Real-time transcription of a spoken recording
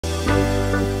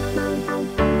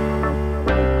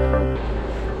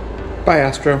Bye,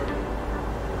 Astro.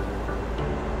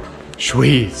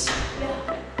 Shweez.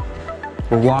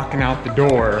 We're walking out the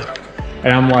door,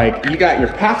 and I'm like, you got your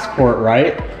passport,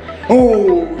 right?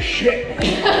 Oh, shit.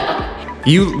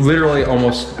 You literally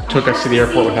almost took us to the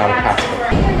airport without a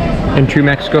passport. In true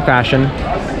Mexico fashion,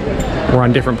 we're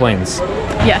on different planes.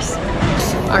 Yes.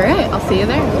 All right, I'll see you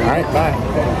there. All right, bye.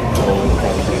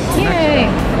 Yay,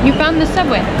 you found the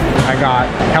subway. I got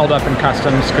held up in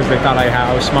customs because they thought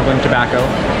I was smuggling tobacco.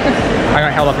 I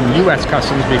got held up in US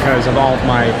customs because of all of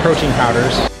my protein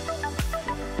powders.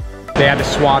 They had to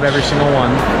swab every single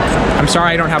one. I'm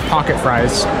sorry I don't have pocket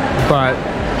fries, but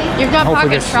you got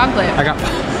pocket chocolate. I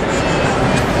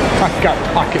got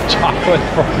pocket chocolate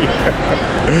for you.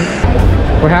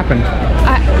 What happened?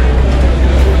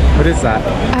 What is that?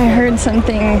 I heard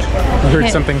something. You heard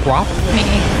something plop? Me.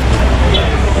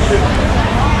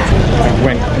 I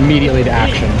went immediately to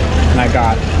action, and I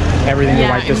got everything to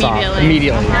wipe this off.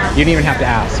 Immediately. You didn't even have to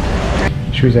ask.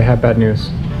 Shrews, I have bad news.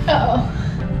 Uh-oh.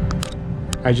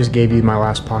 I just gave you my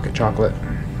last pocket chocolate.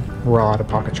 We're all out of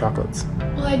pocket chocolates.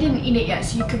 Well, I didn't eat it yet,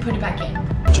 so you could put it back in.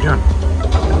 What you doing?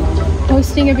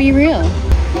 Posting a Be Real.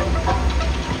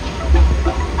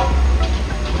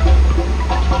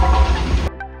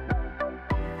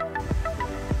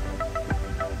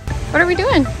 What are we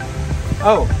doing?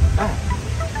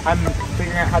 I'm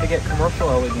figuring out how to get commercial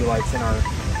LED lights in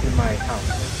my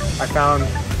house. I found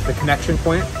the connection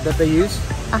point that they use,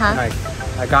 and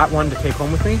I got one to take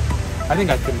home with me. I think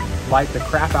I can light the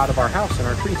crap out of our house and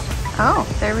our trees. Oh,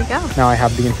 there we go. Now I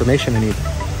have the information I need.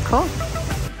 Cool.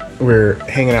 We're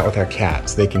hanging out with our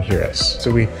cats. They can hear us.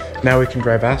 So now we can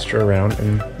drive Astro around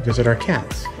and visit our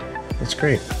cats. That's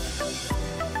great.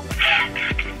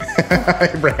 I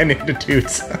ran into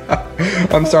Toots.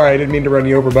 I'm sorry, I didn't mean to run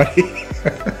you over, buddy.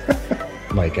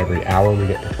 Like every hour we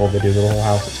get the full videos of the whole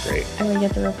house. It's great. And we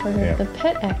get the report of the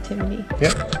pet activity.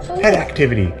 Yep, pet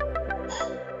activity.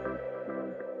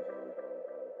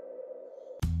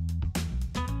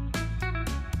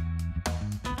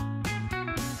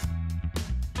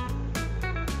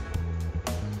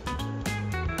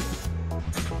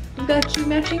 We've got cute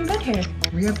matching bed hair.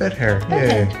 We have bed hair.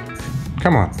 Yay.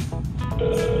 Come on.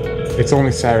 It's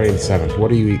only Saturday the 7th.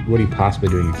 What are you possibly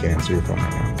doing? You can't answer your phone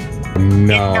right now.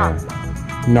 No.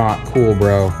 Not cool,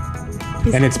 bro.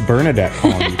 And it's Bernadette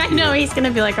calling you. I know, he's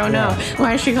gonna be like, oh no,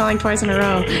 why is she calling twice in a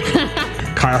row?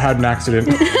 Kyle had an accident.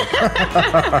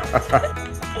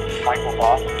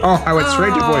 Oh, I went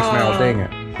straight to voicemail, dang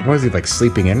it. What is he, like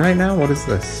sleeping in right now? What is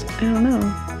this? I don't know.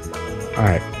 All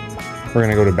right, we're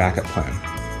gonna go to backup plan.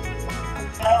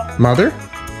 Mother?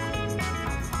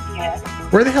 Yes.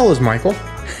 Where the hell is Michael?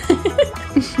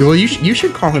 Well, you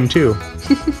should call him too.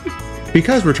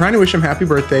 Because we're trying to wish him happy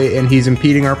birthday and he's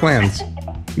impeding our plans.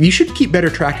 You should keep better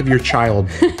track of your child.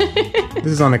 This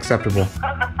is unacceptable.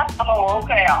 Oh,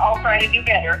 okay. I'll try to do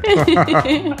better.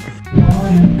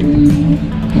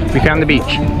 We found the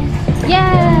beach.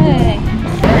 Yay!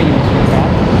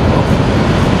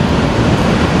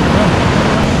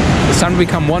 It's time to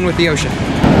become one with the ocean.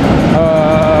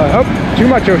 Oh, too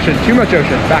much ocean, too much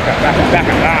ocean. Back up, back up, back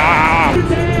up. Ah!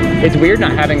 It's weird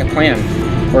not having a plan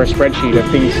or a spreadsheet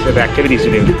of activities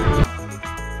to do.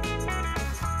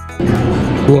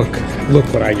 Look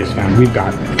what I just found. We've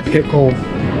got pickle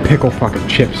fucking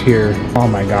chips here. Oh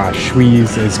my gosh,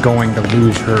 Shweez is going to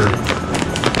lose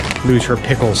her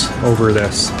pickles over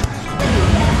this.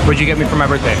 What'd you get me for my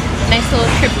birthday? Nice little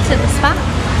trip to the spa.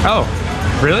 Oh,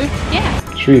 really? Yeah.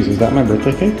 Shweez, is that my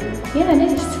birthday cake? Yeah, it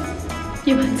is.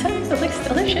 You want some? It looks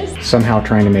delicious. Somehow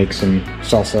trying to make some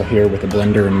salsa here with a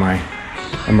blender in my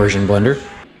immersion blender.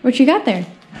 What you got there?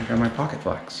 I got my pocket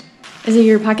flex. Is it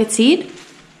your pocket seed?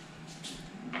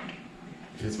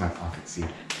 It is my pocket seed.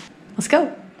 Let's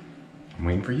go. I'm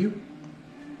waiting for you.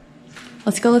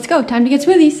 Let's go, let's go. Time to get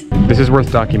smoothies. This is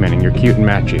worth documenting. You're cute and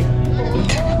matchy.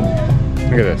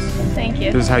 Look at this. Thank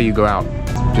you. This is how you go out.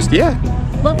 Just, yeah.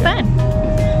 Look fun.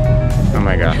 Oh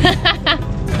my god.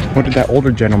 What did that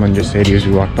older gentleman just say to you as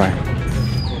we walked by?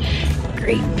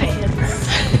 Great pants.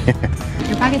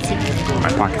 Your pocket seed. My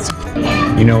pocket seed.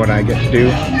 You know what I get to do?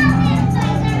 You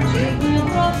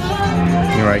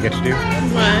know what I get to do?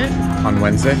 What? On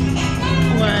Wednesday?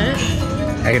 What?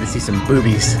 I get to see some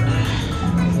boobies.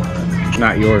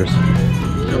 Not yours.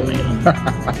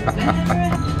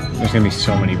 There's gonna be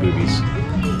so many boobies.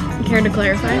 Care to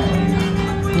clarify?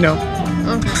 No.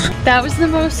 Okay. That was the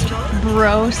most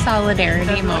bro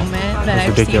solidarity moment that I've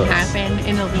ridiculous. seen happen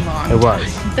in a long It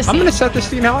was. time. I'm gonna set this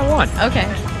scene how I want. Okay.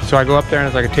 So I go up there and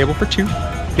it's like a table for two.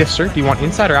 Yes, sir. Do you want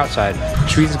inside or outside?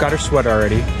 Shweez has got her sweater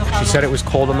already. She said it was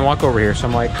cold on the walk over here, so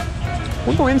I'm like,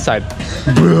 we'll go inside.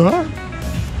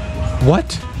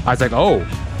 What? I was like, oh,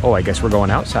 I guess we're going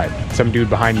outside. Some dude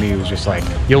behind me was just like,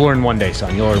 you'll learn one day,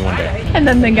 son, you'll learn one day. And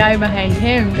then the guy behind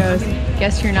him goes,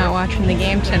 guess you're not watching the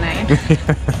game tonight.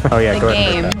 Oh yeah, The go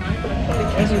game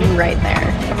ahead. is right there.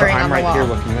 Right on I'm the right wall. here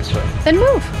looking this way. Then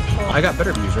move. I got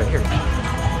better views right here.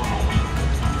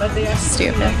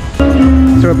 Stupid.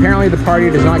 So apparently the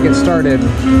party does not get started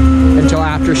until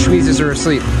after Schweezes are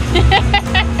asleep.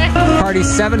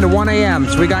 Party's 7 to 1 a.m.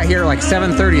 So we got here like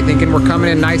 7:30 thinking we're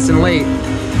coming in nice and late.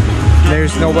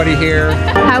 There's nobody here.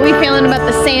 How are we feeling about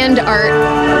the sand art? I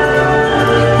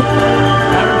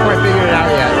haven't quite figured it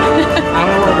out yet. I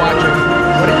don't know what we're watching.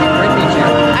 What did you bring me to?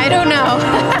 I don't know.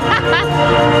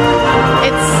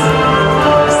 It's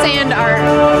sand art.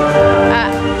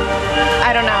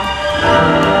 I don't know.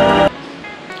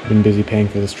 Been busy paying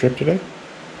for this trip today?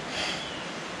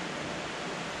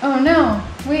 Oh no,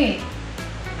 wait.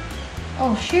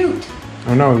 Oh shoot.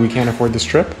 Oh no, we can't afford this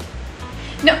trip?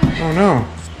 No. Oh no.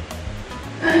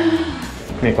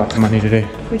 Make lots of money today.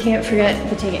 We can't forget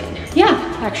the ticket. Yeah,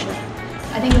 actually.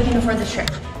 I think we can afford this trip.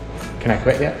 Can I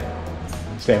quit yet?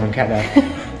 Stay home, cat dad.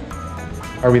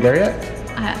 Are we there yet?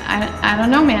 I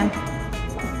don't know, man.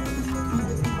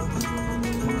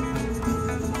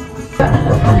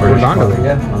 We're gondola,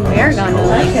 yeah. We are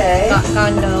gondola. Okay.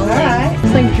 Gondola.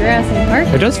 It's like Jurassic Park.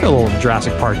 It does feel a little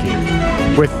Jurassic Parky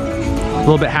with a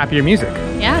little bit happier music.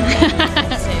 Yeah.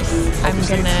 I'm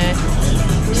gonna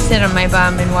sit on my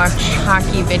bum and watch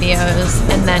hockey videos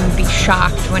and then be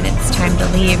shocked when it's time to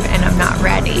leave and I'm not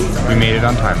ready. We made it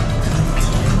on time.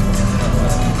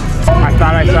 I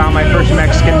thought I saw my first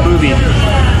Mexican boobie,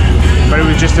 but it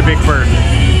was just a big bird.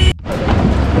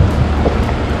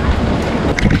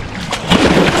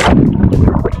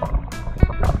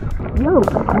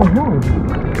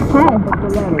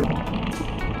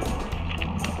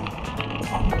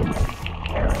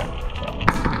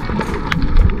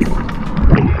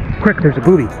 Quick, there's a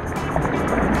booby.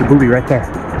 There's a booby right there.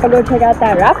 I'll go check out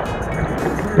that rock.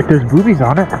 Look, there's boobies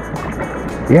on it.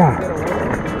 Yeah.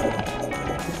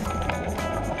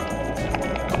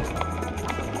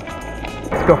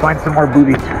 Let's go find some more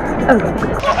boobies. Okay.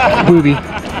 Booby.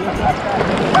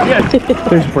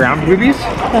 There's brown boobies.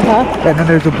 And then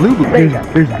there's a blue booby.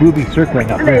 There's boobies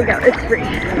circling up there. There you go, it's free.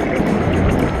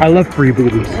 I love free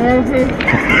boobies.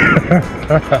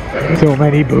 So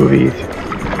many boobies.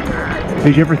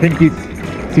 Did you ever think you'd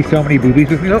see so many boobies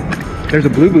with me? Oh, there's a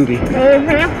blue booby.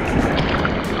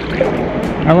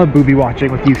 I love booby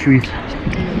watching with you, Shrees.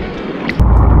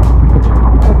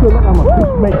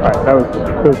 Alright, those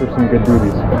are some good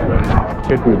boobies.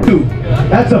 Good boobies.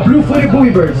 That's a blue-footed booby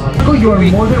bird. You are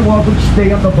more than welcome to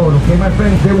stay on the boat, okay, my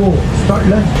friends? They will start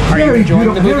lunch. Are you Very enjoying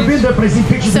beautiful. the Never been there, but I see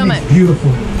pictures So and much. it's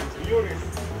beautiful.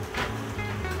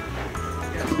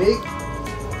 Big,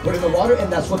 put in the water, and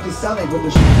that's what they sound like with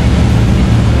the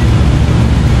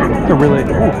It's a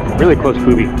really close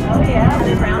booby.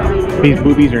 These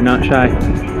boobies are not shy.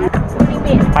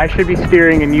 I should be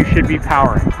steering and you should be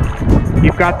powering.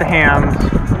 You've got the hands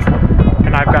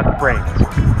and I've got the brains.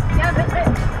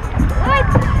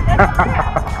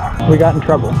 We got in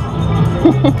trouble.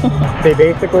 They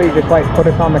basically just like put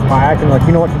us on the kayak and like,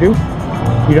 you know what to do?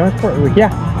 You done this for it? We're like,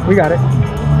 yeah, we got it.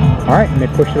 All right, and they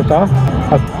pushed us off.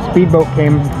 A speedboat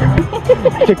came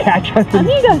to catch us.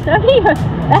 Amigos,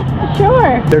 that's for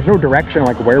sure. There's no direction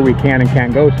like where we can and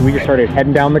can't go, so we just started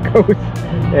heading down the coast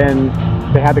and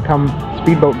they had to come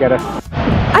speedboat get us.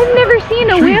 I've never seen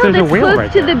a whale there's a that's whale close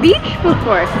right to there. the beach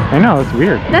before. I know, it's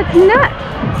weird. That's nuts.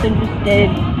 I just did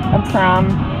a prom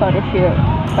photo shoot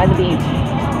by the beach.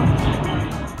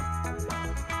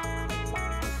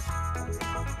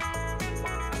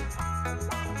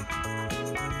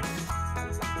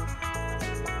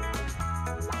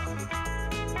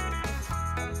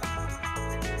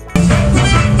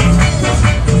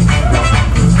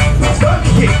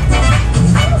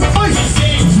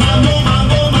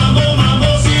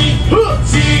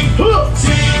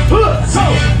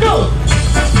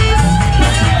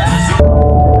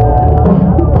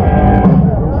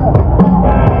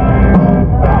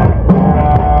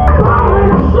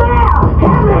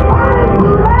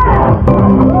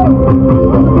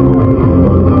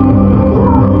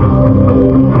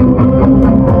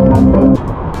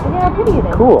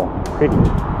 Cool. Pretty.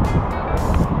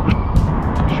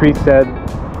 Shreet said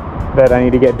that I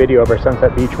need to get video of our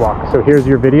Sunset Beach walk. So here's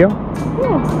your video.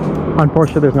 Yeah.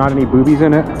 Unfortunately, there's not any boobies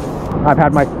in it. I've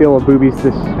had my fill of boobies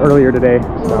this earlier today,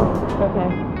 so. Okay.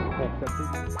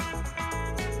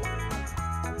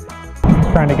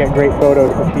 Trying to get great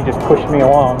photos, but she just pushed me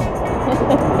along.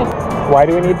 Why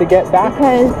do we need to get back?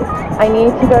 Because I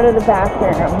need to go to the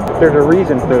bathroom. There's a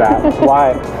reason for that.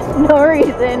 Why? No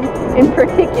reason in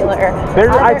particular.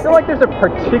 I feel like there's a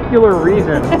particular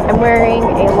reason. I'm wearing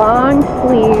a long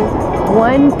sleeve,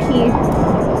 one-piece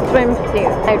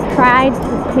swimsuit. I tried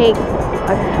to take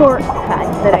a shortcut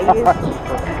that I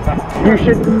used. You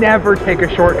should never take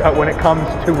a shortcut when it comes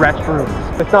to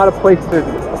restrooms. It's not a place to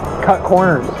cut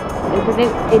corners.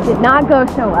 It did not go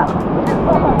so well.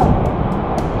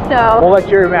 So We'll let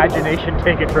your imagination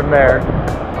take it from there.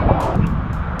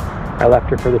 I left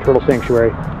her for the turtle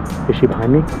sanctuary. Is she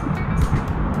behind me? I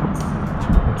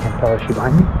can't tell. Is she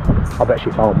behind me? I'll bet she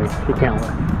followed me. She can't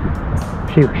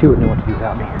let. She wouldn't know what to do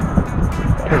without me.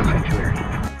 Turtle sanctuary.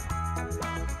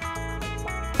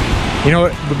 You know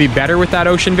what would be better with that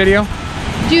ocean video?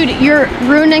 dude, you're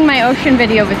ruining my ocean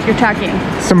video with your talking.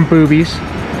 Some boobies.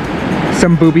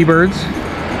 Some booby birds.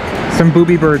 Some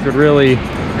booby birds would really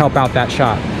help out that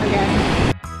shot.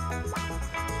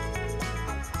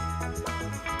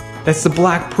 That's the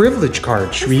black privilege card,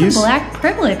 Shweez. Black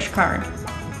privilege card.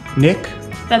 Nick?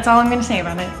 That's all I'm gonna say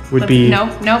about it. Would be Nope,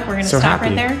 we're gonna so stop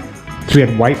happy. right there. So we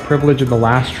had white privilege in the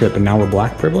last trip and now we're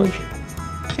black privilege?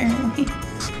 Apparently.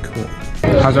 Cool.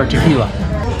 How's our tequila?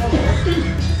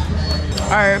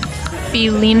 Our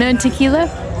Felina tequila?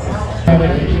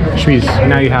 Shweez,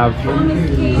 now you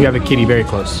have a kitty very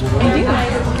close.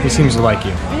 I do. He seems to like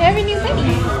you. I have a new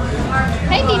baby.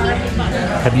 Hi, baby.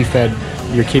 Have you fed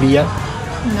your kitty yet?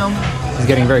 No, He's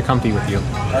getting very comfy with you.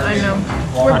 I know.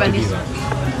 We're Not to buddies. be that.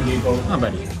 Oh,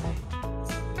 buddy.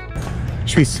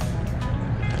 Shweez.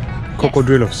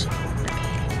 Cocodrilos.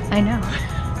 I know.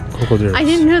 Cocodrilos. I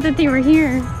didn't know that they were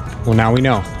here. Well, now we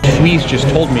know. Shweez just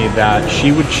told me that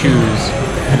she would choose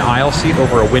an aisle seat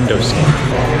over a window seat.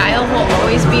 Aisle will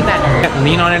always be better. You can't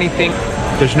lean on anything.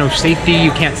 There's no safety.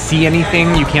 You can't see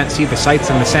anything. You can't see the sights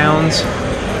and the sounds.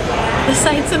 The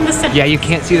sights and the sounds. Yeah, you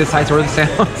can't see the sights or the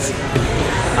sounds.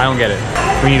 I don't get it.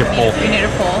 We need a poll. We need a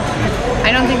poll.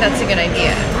 I don't think that's a good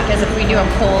idea because if we do a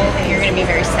poll, you're gonna be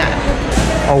very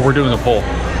sad. Oh, we're doing a poll.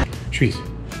 Shweez.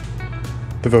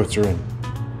 The votes are in.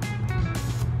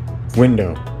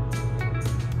 Window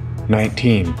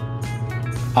 19.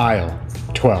 Aisle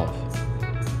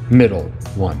 12. Middle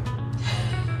 1.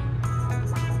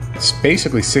 It's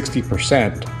basically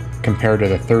 60% compared to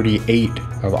the 38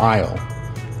 of aisle.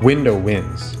 Window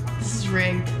wins. This is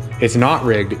rigged. It's not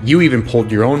rigged. You even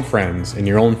pulled your own friends, and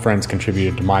your own friends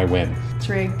contributed to my win. It's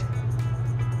rigged.